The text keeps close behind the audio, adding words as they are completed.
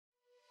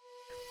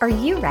Are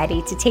you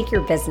ready to take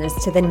your business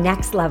to the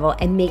next level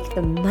and make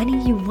the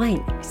money you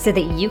want so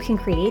that you can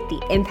create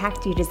the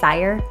impact you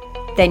desire?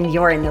 Then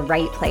you're in the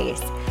right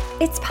place.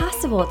 It's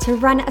possible to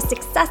run a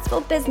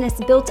successful business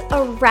built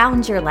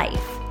around your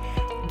life.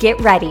 Get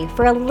ready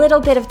for a little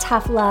bit of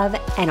tough love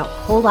and a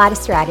whole lot of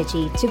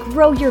strategy to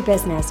grow your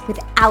business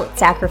without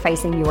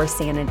sacrificing your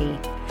sanity.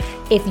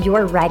 If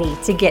you're ready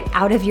to get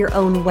out of your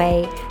own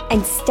way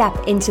and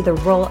step into the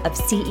role of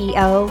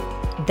CEO,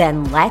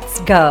 then let's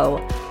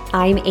go.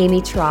 I'm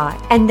Amy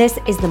Traw, and this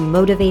is the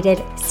Motivated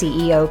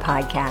CEO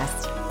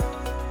Podcast.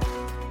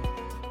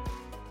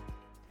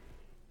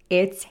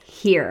 It's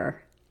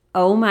here.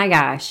 Oh my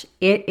gosh,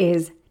 it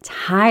is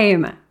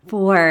time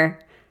for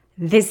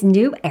this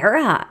new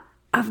era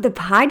of the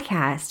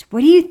podcast. What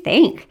do you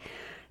think?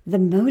 The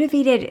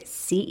Motivated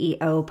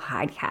CEO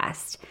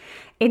Podcast.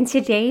 In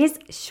today's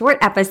short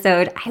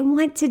episode, I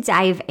want to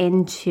dive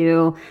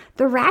into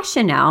the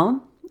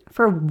rationale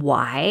for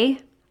why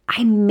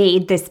I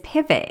made this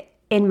pivot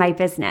in my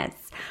business.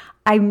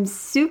 I'm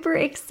super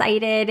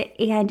excited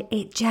and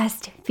it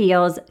just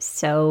feels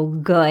so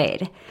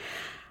good.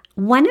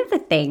 One of the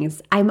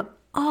things I'm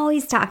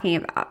always talking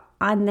about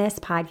on this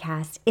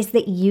podcast is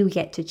that you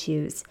get to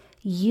choose.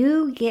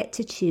 You get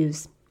to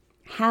choose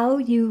how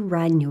you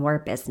run your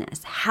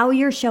business, how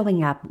you're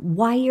showing up,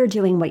 why you're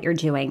doing what you're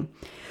doing.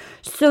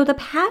 So the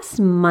past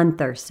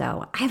month or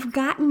so, I've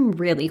gotten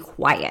really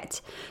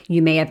quiet.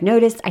 You may have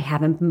noticed I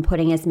haven't been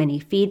putting as many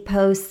feed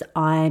posts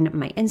on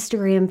my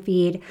Instagram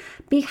feed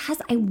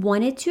because I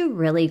wanted to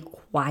really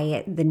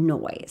quiet the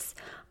noise.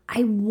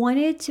 I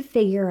wanted to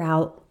figure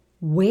out,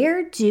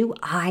 where do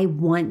I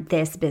want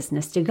this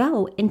business to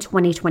go in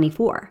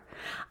 2024?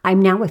 I'm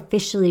now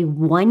officially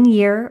 1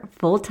 year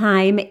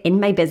full-time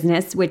in my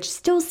business, which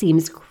still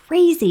seems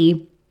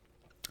crazy,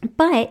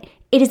 but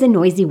it is a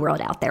noisy world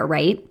out there,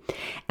 right?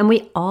 And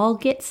we all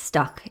get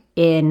stuck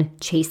in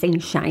chasing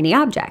shiny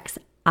objects.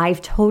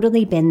 I've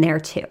totally been there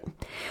too.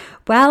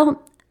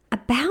 Well,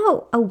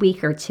 about a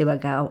week or two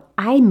ago,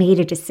 I made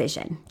a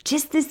decision,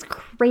 just this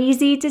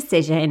crazy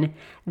decision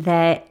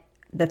that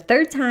the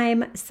third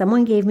time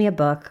someone gave me a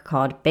book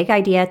called Big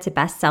Idea to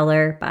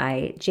Bestseller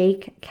by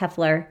Jake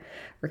Kelfer,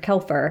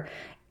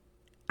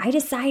 I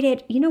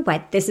decided, you know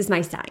what? This is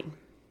my sign.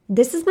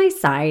 This is my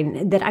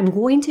sign that I'm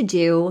going to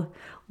do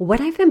what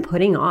I've been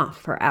putting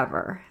off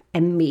forever.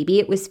 And maybe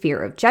it was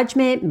fear of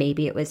judgment.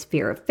 Maybe it was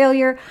fear of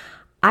failure.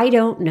 I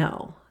don't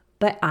know.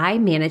 But I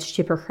managed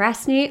to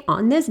procrastinate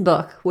on this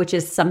book, which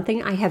is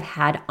something I have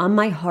had on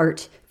my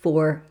heart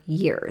for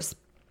years.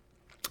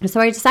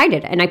 So I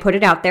decided, and I put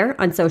it out there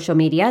on social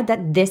media,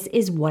 that this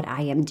is what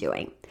I am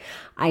doing.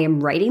 I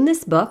am writing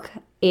this book,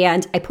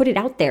 and I put it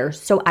out there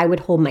so I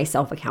would hold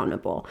myself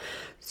accountable,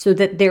 so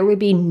that there would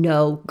be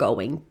no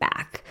going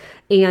back.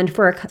 And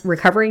for a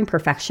recovering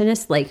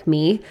perfectionist like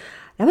me,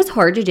 that was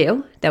hard to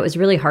do. That was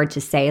really hard to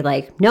say,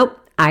 like, nope,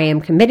 I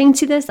am committing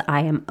to this.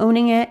 I am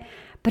owning it.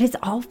 But it's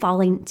all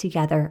falling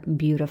together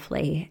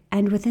beautifully.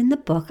 And within the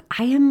book,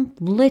 I am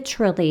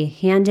literally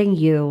handing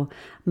you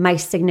my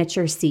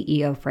signature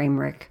CEO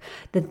framework,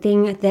 the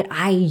thing that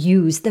I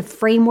use, the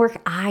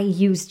framework I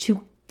use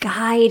to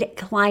guide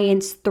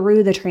clients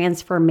through the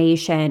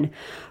transformation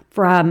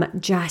from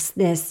just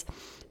this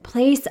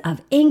place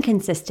of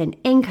inconsistent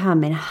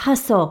income and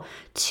hustle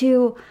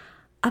to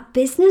a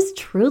business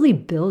truly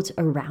built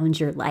around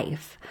your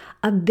life,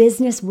 a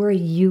business where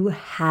you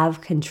have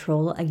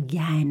control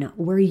again,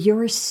 where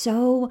you're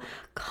so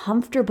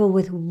comfortable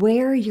with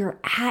where you're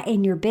at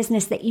in your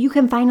business that you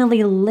can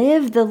finally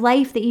live the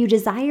life that you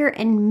desire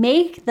and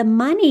make the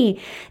money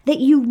that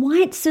you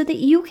want so that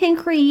you can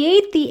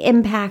create the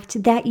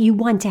impact that you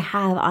want to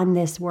have on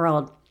this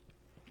world.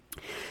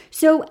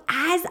 So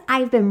as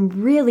I've been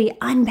really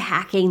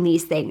unpacking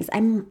these things,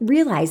 I'm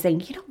realizing,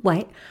 you know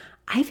what?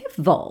 I've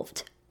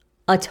evolved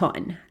a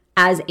ton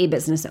as a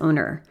business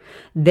owner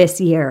this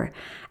year.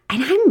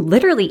 And I'm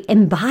literally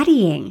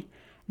embodying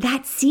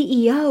that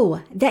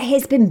CEO that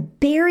has been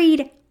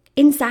buried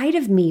inside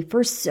of me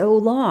for so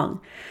long.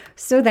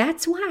 So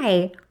that's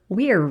why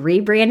we are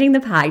rebranding the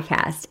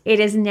podcast. It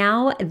is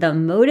now the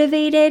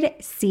Motivated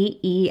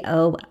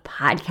CEO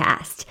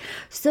Podcast.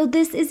 So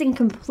this is in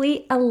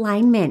complete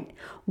alignment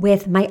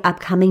with my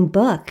upcoming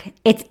book.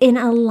 It's in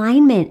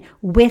alignment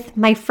with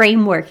my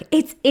framework.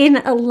 It's in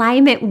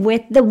alignment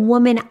with the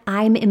woman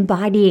I'm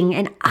embodying.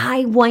 And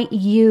I want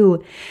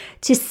you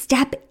to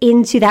step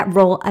into that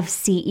role of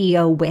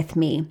CEO with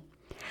me.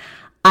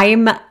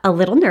 I'm a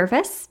little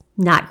nervous,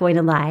 not going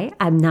to lie.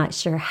 I'm not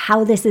sure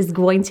how this is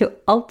going to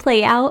all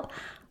play out,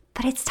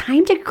 but it's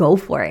time to go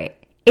for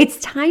it. It's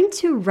time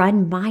to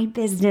run my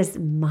business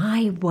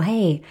my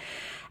way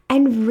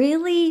and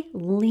really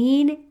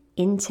lean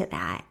into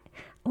that.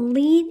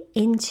 Lean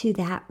into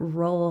that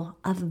role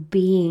of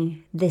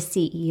being the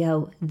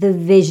CEO, the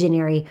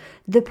visionary,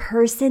 the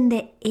person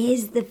that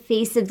is the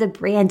face of the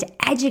brand,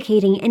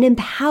 educating and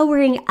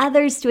empowering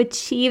others to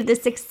achieve the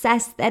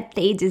success that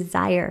they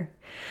desire.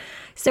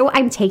 So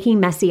I'm taking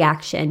messy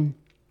action.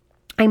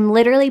 I'm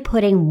literally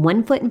putting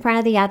one foot in front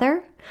of the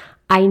other.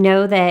 I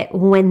know that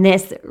when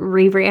this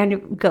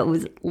rebrand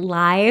goes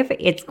live,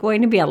 it's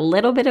going to be a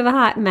little bit of a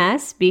hot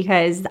mess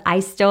because I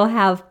still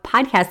have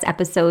podcast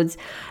episodes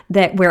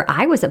where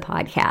I was a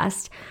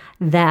podcast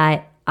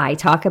that I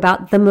talk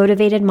about the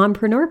Motivated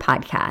Mompreneur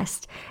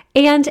podcast.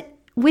 And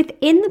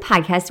within the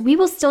podcast, we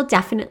will still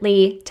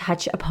definitely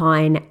touch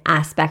upon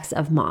aspects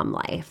of mom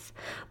life,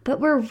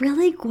 but we're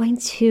really going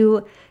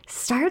to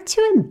start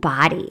to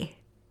embody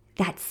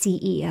that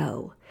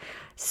CEO.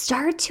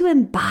 Start to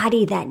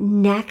embody that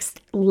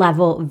next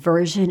level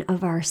version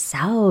of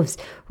ourselves,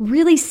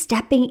 really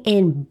stepping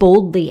in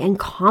boldly and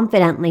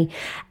confidently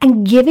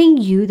and giving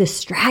you the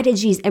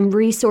strategies and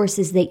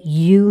resources that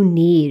you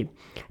need.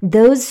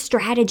 Those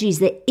strategies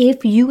that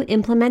if you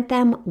implement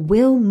them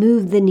will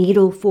move the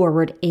needle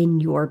forward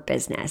in your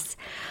business.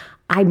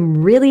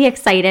 I'm really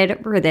excited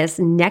for this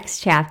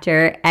next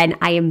chapter, and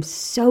I am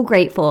so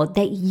grateful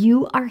that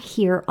you are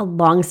here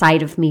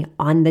alongside of me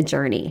on the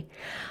journey.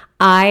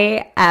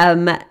 I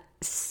am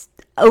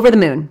over the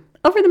moon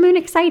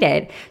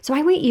excited. So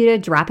I want you to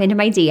drop into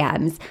my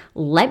DMs.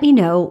 Let me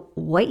know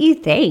what you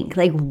think.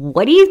 Like,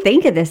 what do you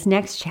think of this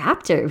next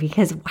chapter?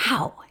 Because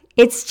wow,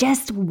 it's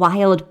just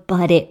wild,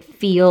 but it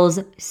feels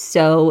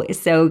so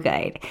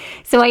good.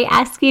 So I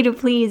ask you to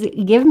please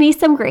give me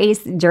some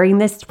grace during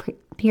this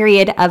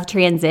period of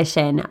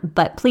transition,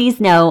 but please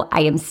know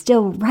I am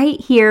still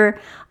right here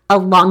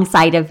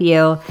alongside of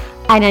you.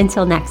 And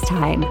until next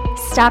time,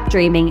 stop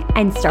dreaming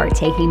and start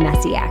taking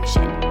messy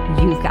action.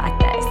 You've got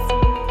this.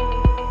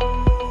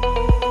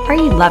 Are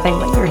you loving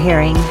what you're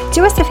hearing?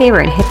 Do us a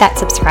favor and hit that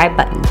subscribe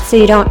button so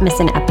you don't miss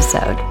an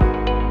episode.